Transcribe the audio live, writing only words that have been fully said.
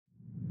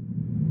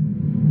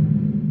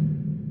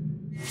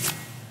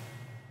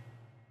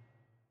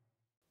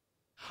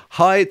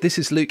Hi, this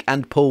is Luke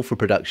and Paul for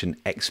Production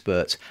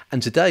Expert,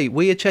 and today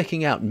we are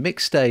checking out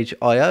MixStage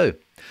IO.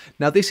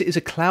 Now this is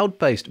a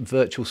cloud-based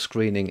virtual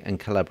screening and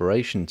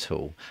collaboration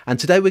tool, and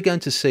today we're going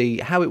to see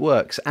how it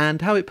works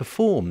and how it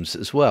performs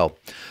as well.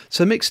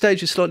 So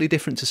MixStage is slightly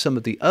different to some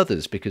of the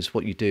others because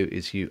what you do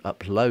is you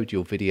upload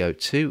your video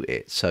to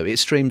it. So it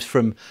streams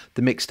from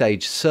the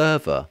MixStage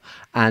server,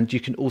 and you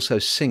can also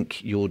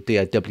sync your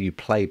DAW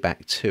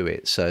playback to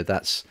it. So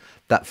that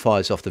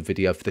fires off the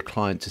video for the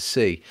client to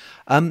see.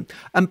 And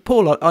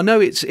Paul, I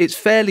know it's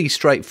fairly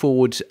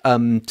straightforward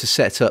to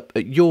set up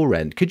at your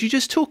end. Could you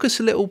just talk us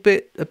a little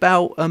bit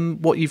about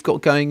what you've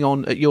got going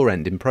on at your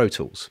end in Pro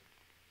Tools?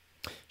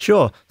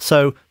 Sure.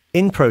 So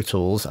in Pro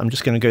Tools, I'm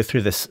just going to go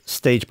through this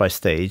stage by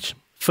stage.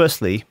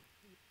 Firstly,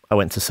 I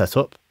went to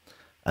Setup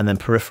and then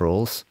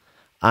Peripherals.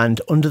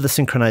 And under the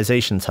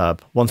Synchronization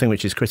tab, one thing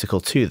which is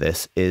critical to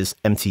this is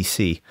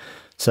MTC.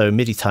 So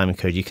MIDI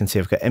timecode, you can see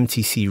I've got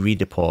MTC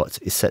reader port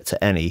is set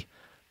to any,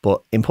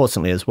 but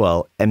importantly as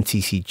well,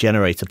 MTC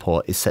generator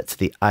port is set to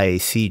the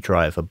IAC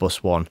driver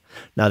bus 1.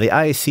 Now the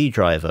IAC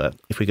driver,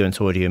 if we go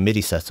into audio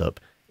MIDI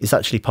setup, is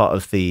actually part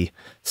of the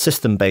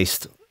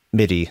system-based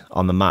MIDI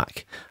on the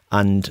Mac.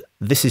 And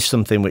this is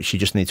something which you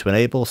just need to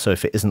enable. So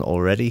if it isn't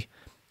already,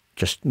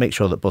 just make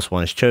sure that bus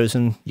 1 is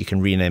chosen. You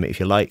can rename it if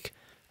you like,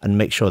 and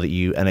make sure that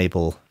you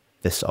enable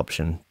this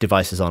option,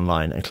 devices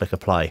online, and click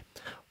apply.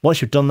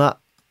 Once you've done that,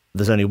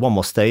 there's only one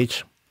more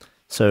stage.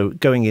 So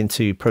going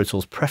into Pro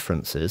Tools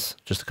preferences,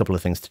 just a couple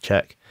of things to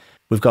check.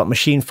 We've got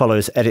machine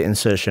follows edit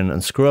insertion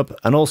and scrub,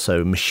 and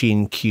also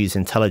machine cues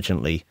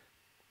intelligently.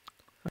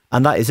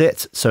 And that is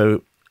it.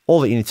 So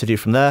all that you need to do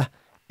from there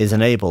is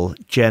enable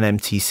Gen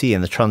MTC in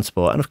the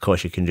transport. And of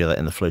course you can do that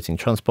in the floating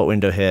transport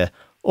window here,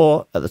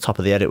 or at the top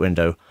of the edit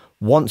window.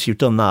 Once you've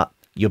done that,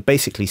 you're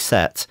basically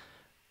set.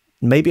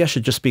 Maybe I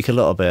should just speak a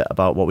little bit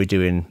about what we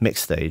do in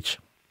MixStage.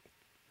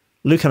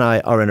 Luke and I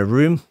are in a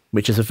room,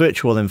 which is a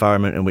virtual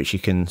environment in which you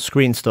can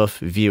screen stuff,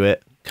 view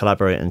it,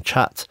 collaborate and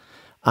chat.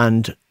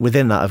 And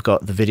within that, I've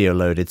got the video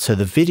loaded. So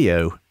the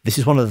video, this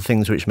is one of the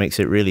things which makes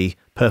it really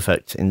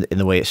perfect in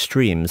the way it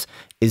streams,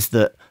 is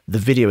that the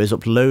video is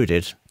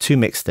uploaded to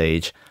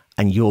MixStage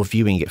and you're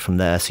viewing it from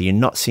there. So you're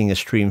not seeing a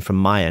stream from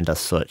my end as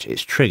such.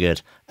 It's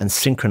triggered and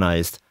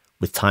synchronized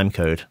with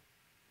timecode.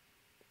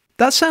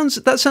 That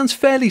sounds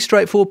fairly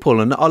straightforward, Paul,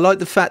 and I like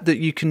the fact that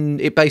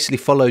it basically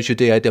follows your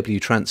DAW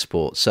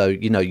transport. So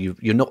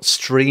you're not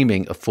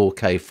streaming a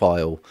 4K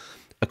file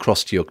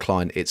across to your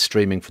client; it's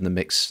streaming from the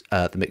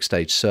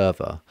MixStage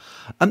server.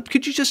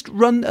 Could you just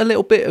run a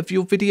little bit of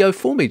your video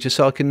for me, just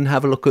so I can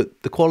have a look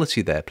at the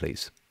quality there,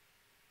 please?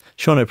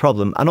 Sure, no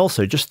problem. And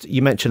also, just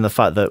you mentioned the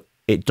fact that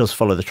it does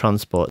follow the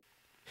transport.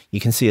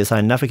 You can see as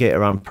I navigate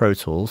around Pro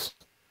Tools,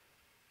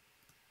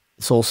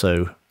 it's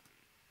also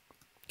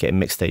getting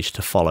MixStage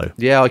to follow.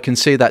 Yeah, I can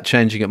see that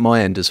changing at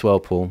my end as well,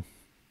 Paul.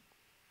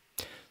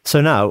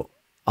 So now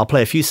I'll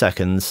play a few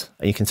seconds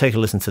and you can take a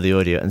listen to the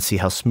audio and see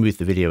how smooth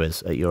the video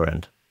is at your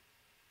end.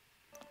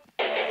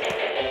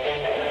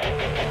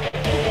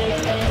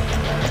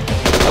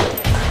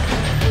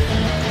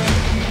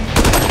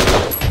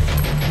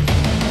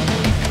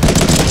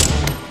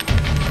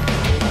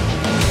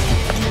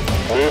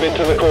 Move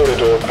into the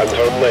corridor and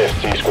turn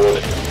left,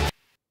 C-Squad.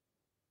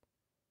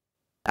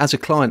 As a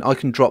client, I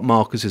can drop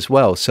markers as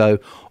well. So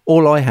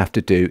all I have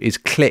to do is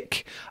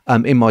click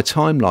in my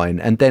timeline,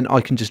 and then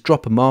I can just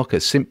drop a marker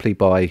simply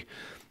by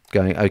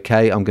going,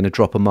 okay, I'm going to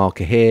drop a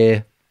marker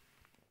here.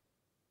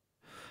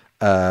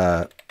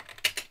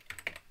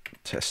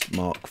 Test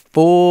mark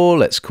 4,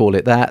 let's call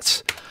it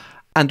that.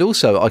 And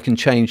also I can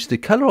change the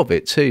color of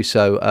it too.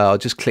 So I'll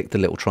just click the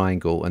little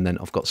triangle and then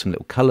I've got some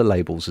little color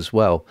labels as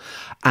well.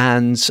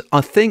 And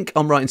I think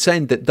I'm right in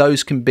saying that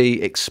those can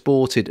be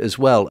exported as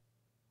well.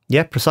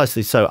 Yeah,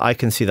 precisely. So I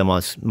can see them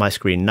on my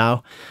screen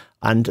now.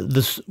 And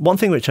there's one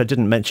thing which I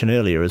didn't mention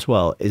earlier as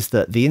well, is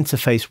that the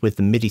interface with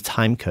the MIDI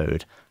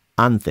timecode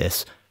and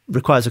this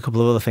requires a couple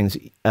of other things.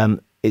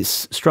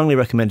 It's strongly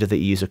recommended that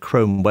you use a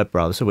Chrome web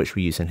browser, which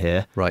we use in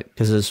here. Right.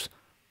 Because as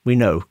we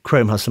know,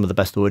 Chrome has some of the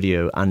best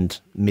audio and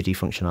MIDI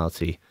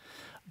functionality.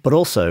 But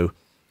also,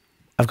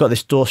 I've got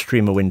this DAW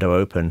streamer window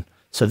open.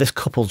 So this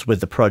couples with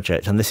the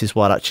project, and this is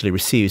what actually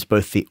receives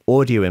both the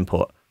audio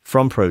input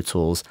from Pro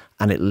Tools,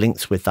 and it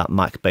links with that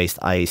Mac-based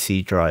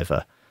IAC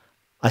driver.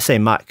 I say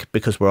Mac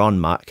because we're on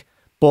Mac,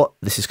 but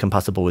this is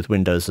compatible with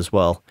Windows as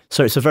well.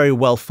 So it's a very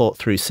well thought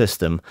through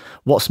system.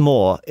 What's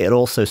more, it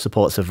also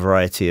supports a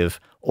variety of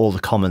all the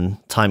common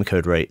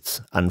timecode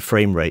rates and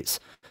frame rates.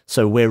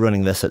 So we're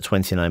running this at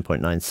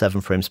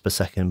 29.97 frames per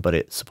second, but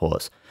it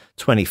supports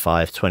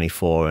 25,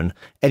 24, and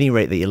any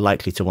rate that you're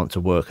likely to want to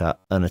work at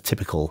on a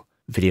typical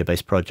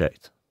video-based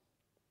project.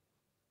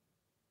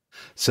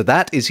 So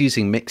that is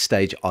using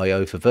MixStage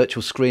IO for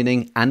virtual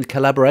screening and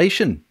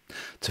collaboration.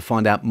 To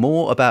find out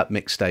more about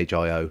MixStage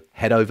IO,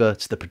 head over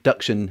to the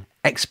Production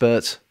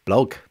Expert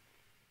blog.